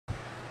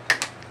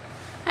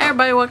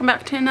everybody, welcome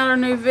back to another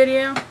new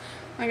video.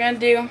 I'm gonna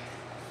do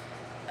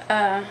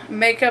a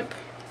makeup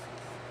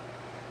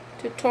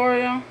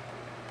tutorial.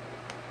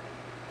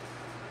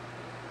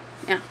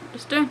 Yeah,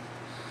 just do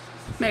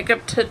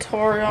makeup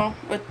tutorial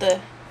with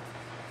the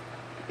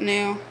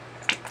new.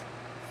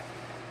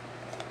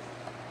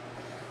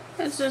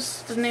 It's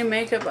just the new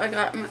makeup I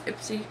got in my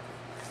ipsy.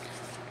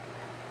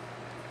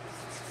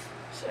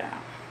 So.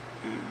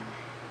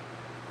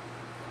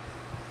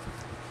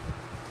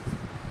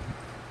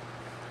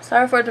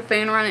 Sorry for the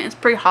fan running. It's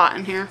pretty hot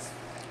in here,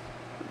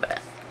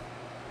 but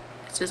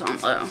it's just on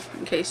low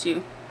in case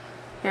you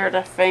hear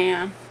the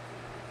fan.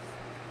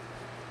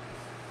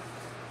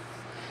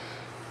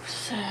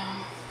 So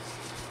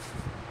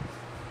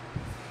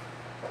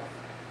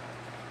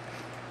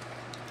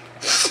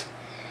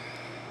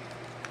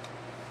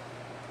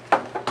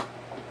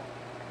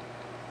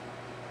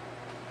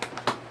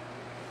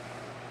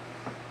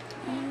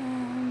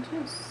and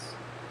just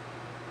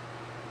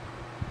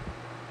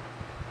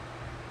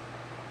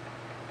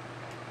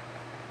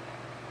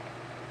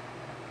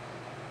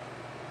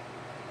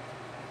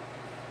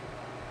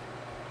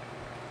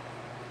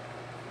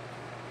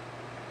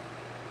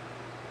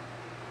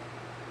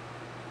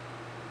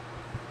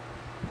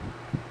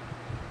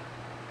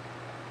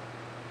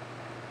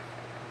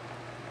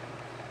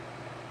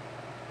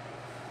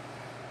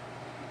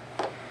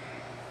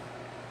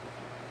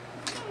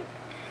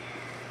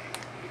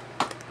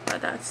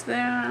that's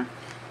there.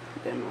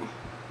 Then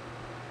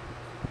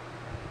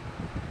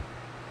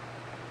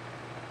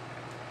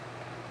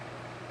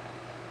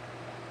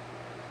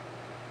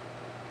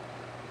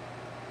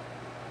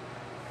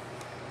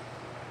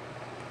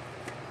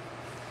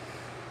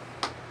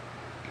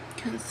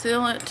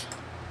conceal it,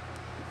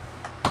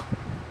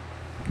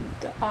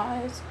 the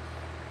eyes,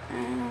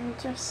 and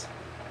just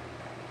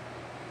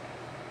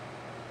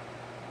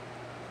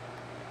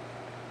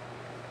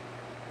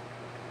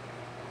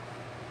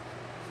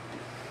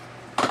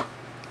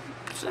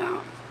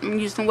so I'm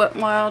using Wet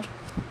n Wild.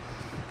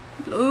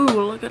 Ooh,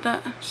 look at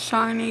that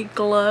shiny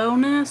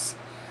glowness.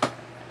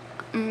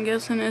 I'm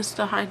guessing it's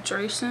the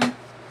hydration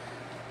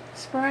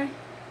spray,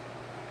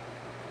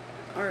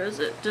 or is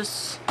it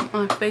just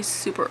my face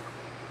super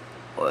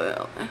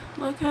oily?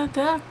 Look at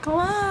that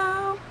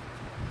glow.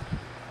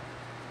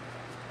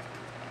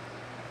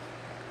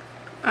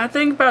 I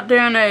think about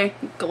doing a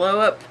glow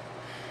up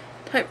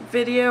type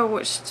video,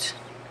 which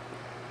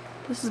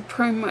this is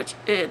pretty much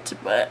it,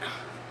 but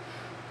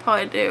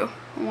probably do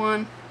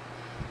one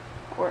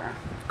or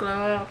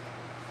glow up.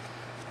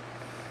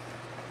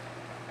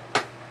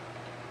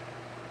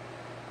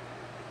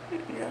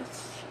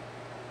 Yes.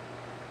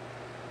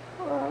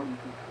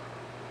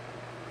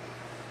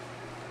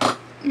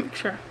 Make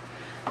sure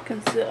I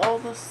can see all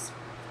the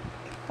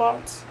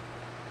spots.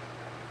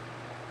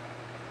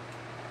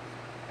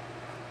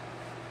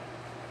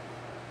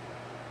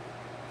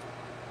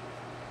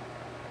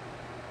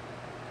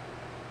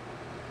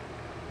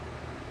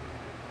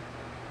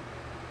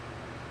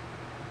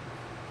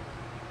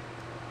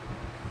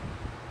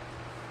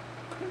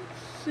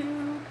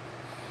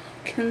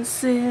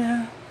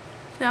 Conceal,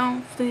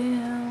 don't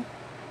feel.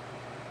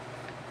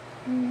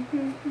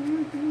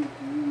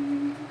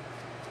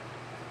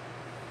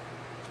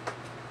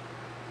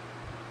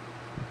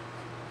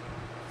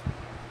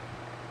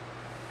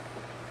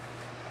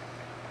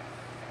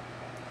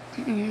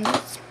 And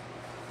this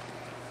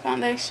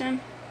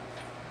foundation.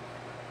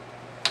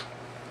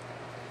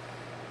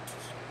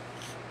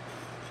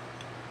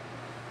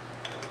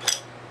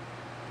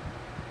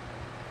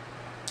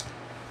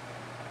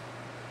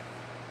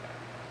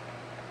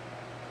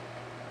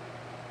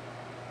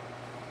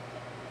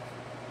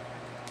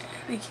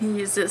 We can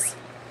use this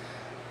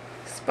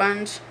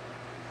sponge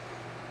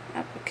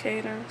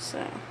applicator,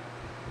 so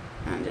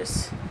I'm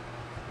just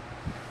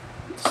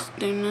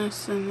doing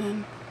this and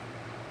then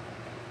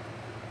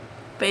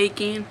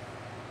baking.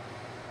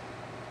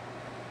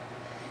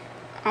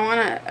 I want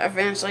to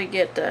eventually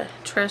get the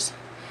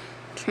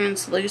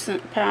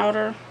translucent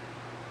powder.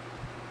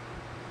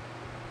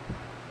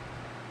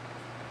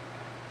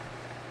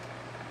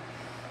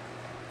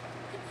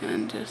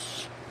 And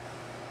just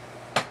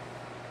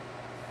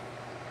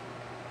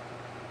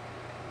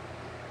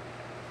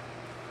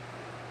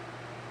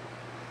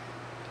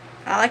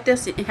I like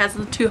this. It has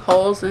the two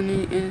holes and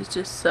it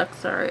just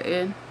sucks right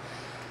in.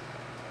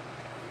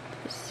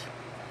 Just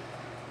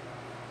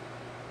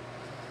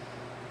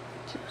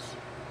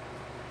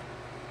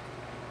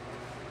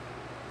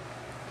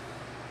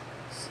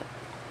so.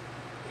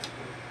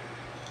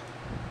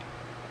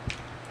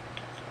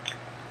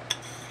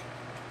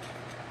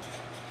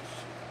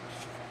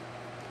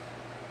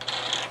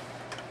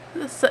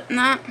 Just setting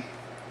that.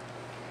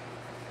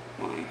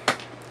 Well,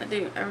 I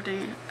do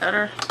everything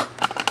other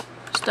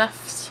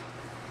stuffs.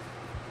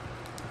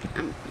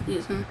 I'm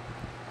using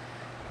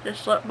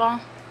this lip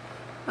balm.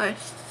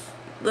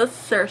 Let's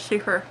see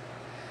her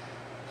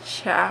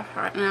shaft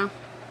right now.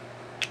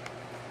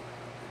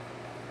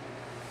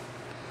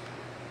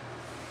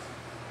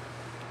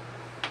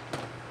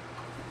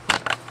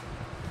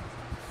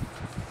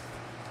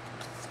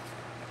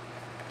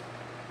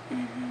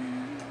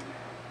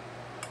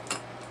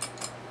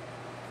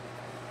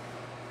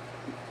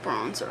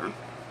 bronzer.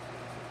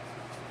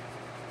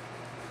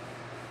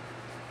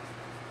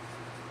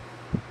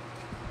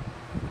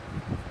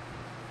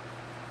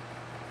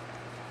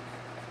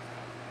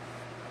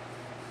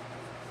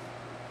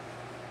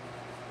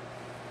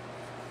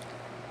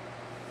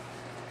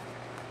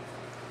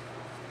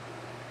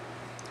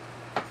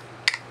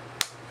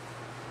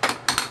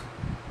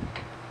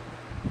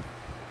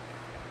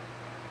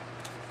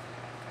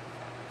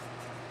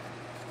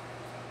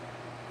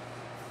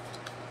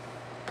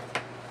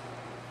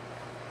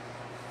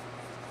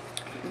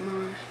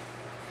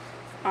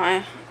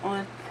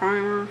 Eyelid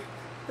primer,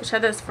 which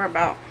had this for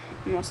about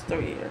almost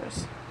 3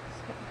 years.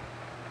 So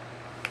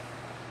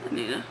I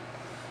need to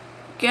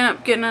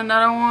get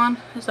another one.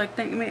 It's like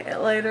Thank Me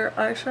Later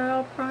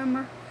eyeshadow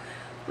primer.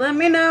 Let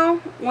me know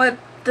what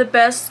the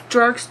best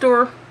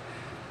drugstore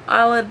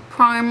eyelid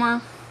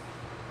primer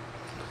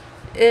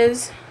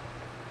is.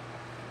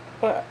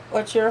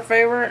 What's your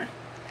favorite?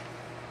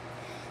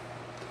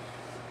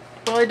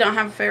 I really don't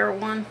have a favorite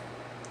one.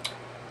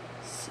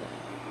 So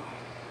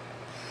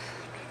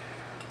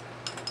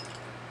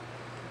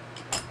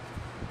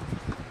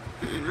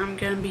and I'm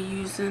gonna be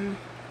using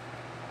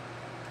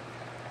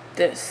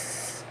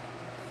this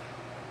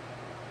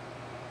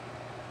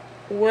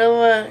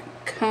Willa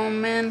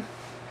Coleman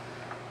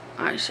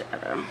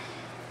eyeshadow.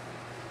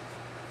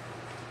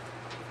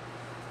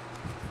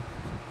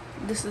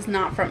 This is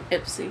not from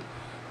Ipsy.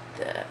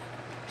 The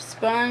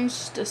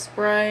sponge, the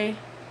spray,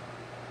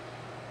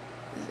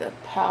 the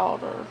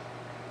powder.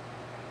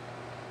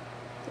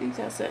 I think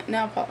that's it.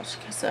 Nail polish.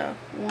 So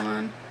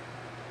 1,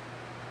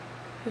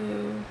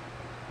 2,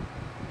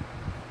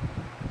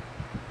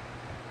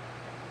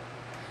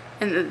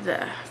 and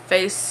the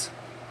face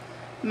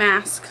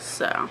mask.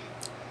 So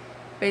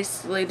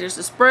basically there's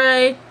the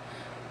spray,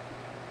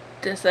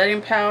 the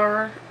setting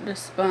powder, the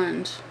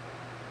sponge,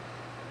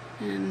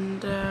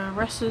 and the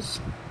rest is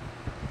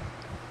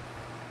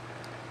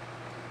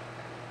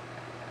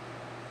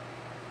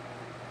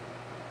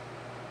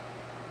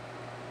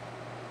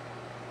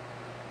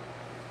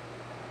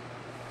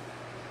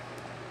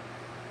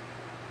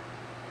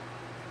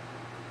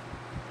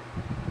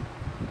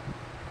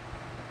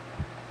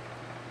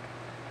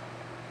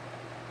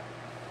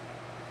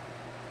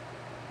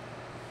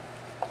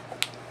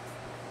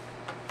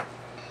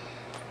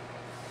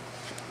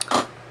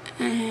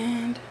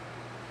and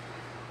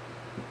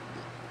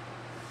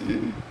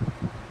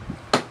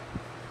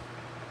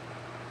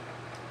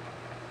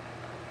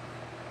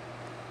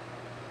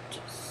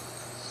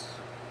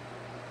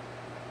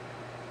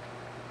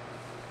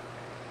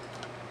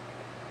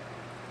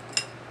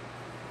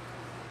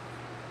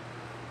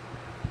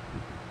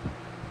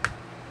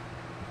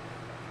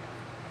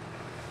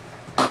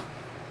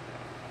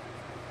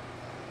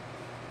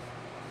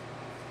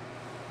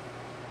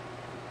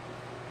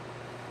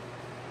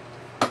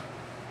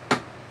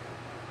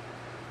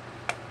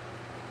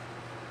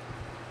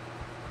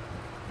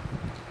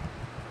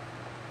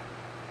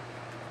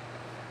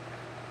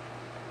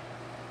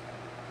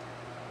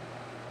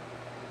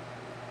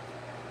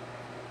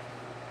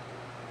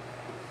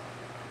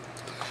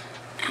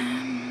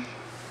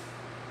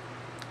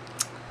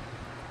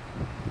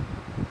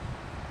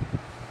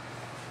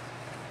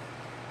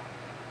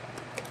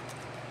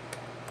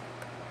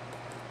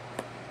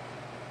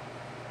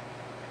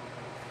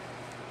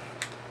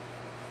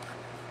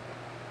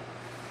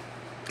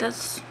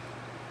that's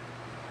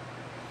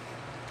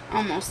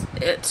almost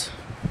it.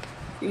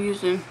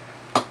 Using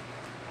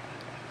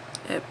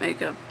it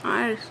makeup.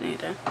 I just need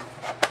to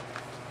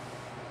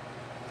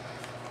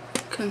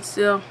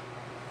conceal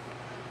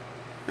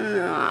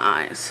the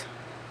eyes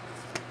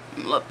a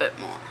little bit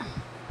more.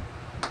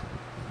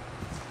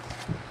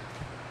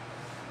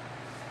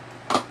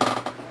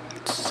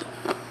 So,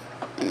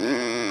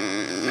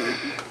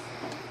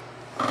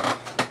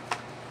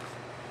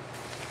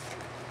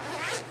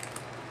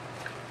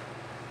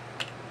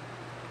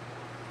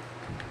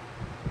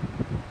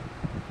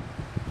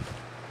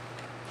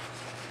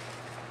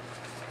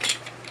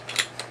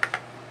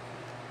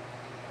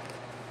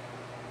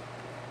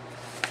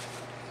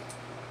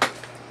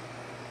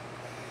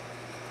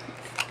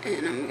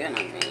 and I'm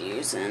gonna be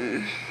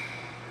using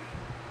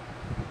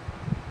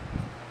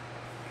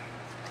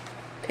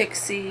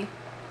Pixie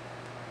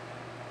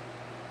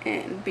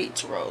and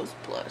Beach Rose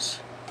blush.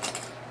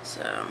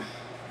 So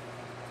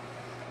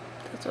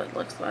that's what it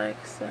looks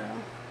like. So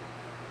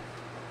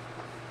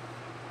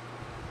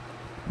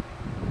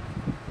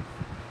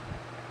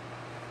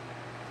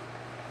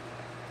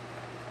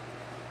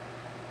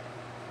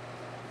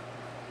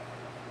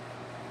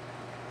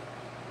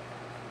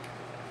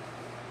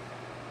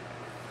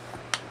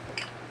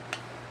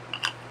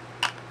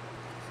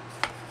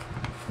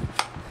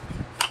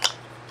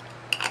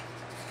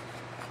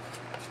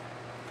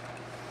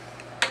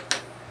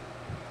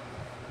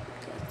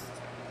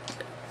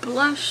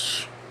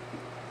blush.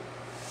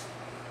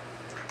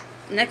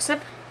 Next up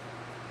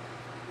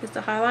is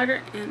the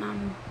highlighter, and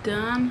I'm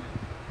done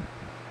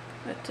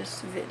with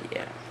this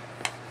video.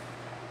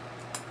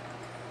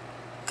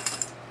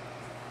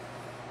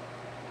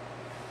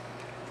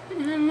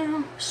 And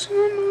now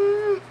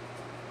shimmer.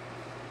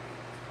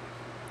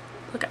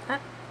 Look at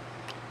that.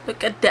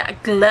 Look at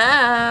that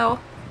glow.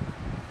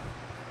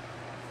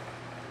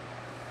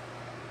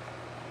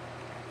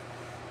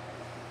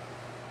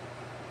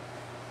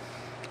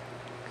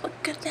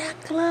 Look at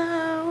that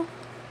glow.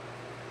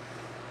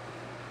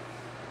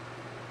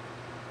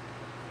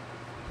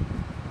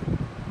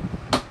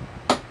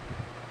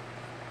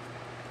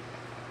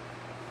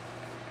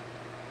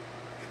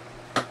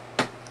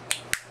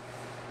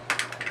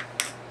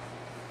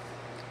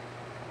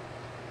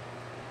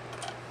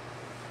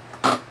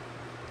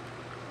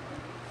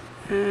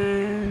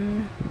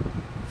 And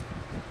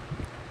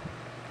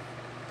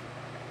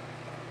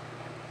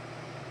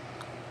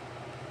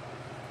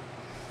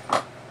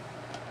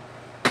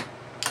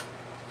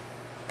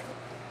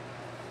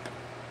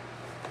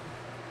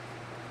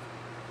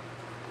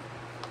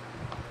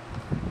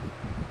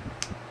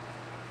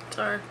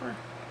sorry for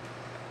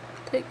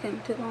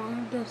taking too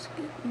long to just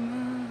get the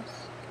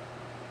mask.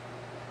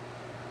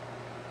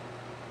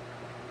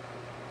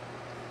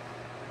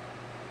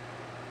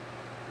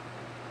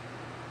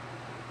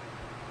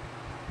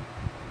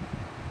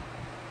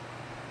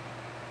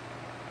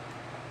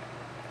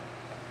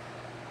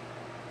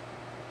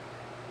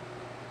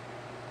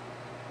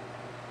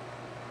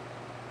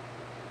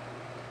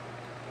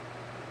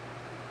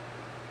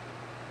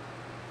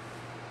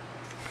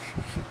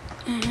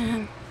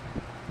 And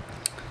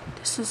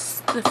this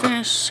is the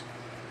finished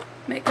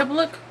makeup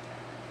look.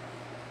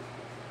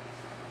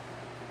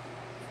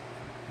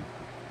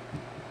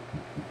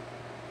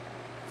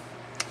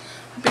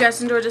 Hope you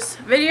guys enjoyed this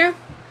video,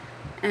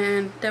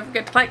 and don't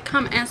forget to like,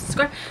 comment, and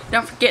subscribe.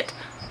 Don't forget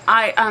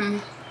I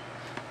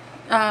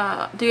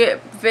do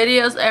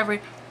videos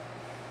every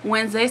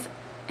Wednesdays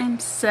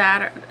and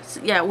Saturdays.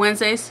 Yeah,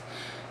 Wednesdays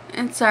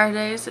and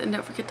Saturdays. And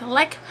don't forget to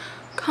like,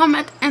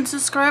 comment, and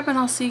subscribe, and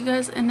I'll see you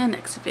guys in the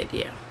next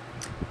video.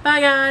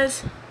 Bye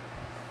guys.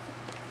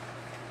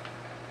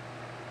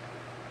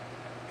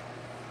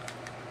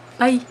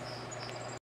 Bye.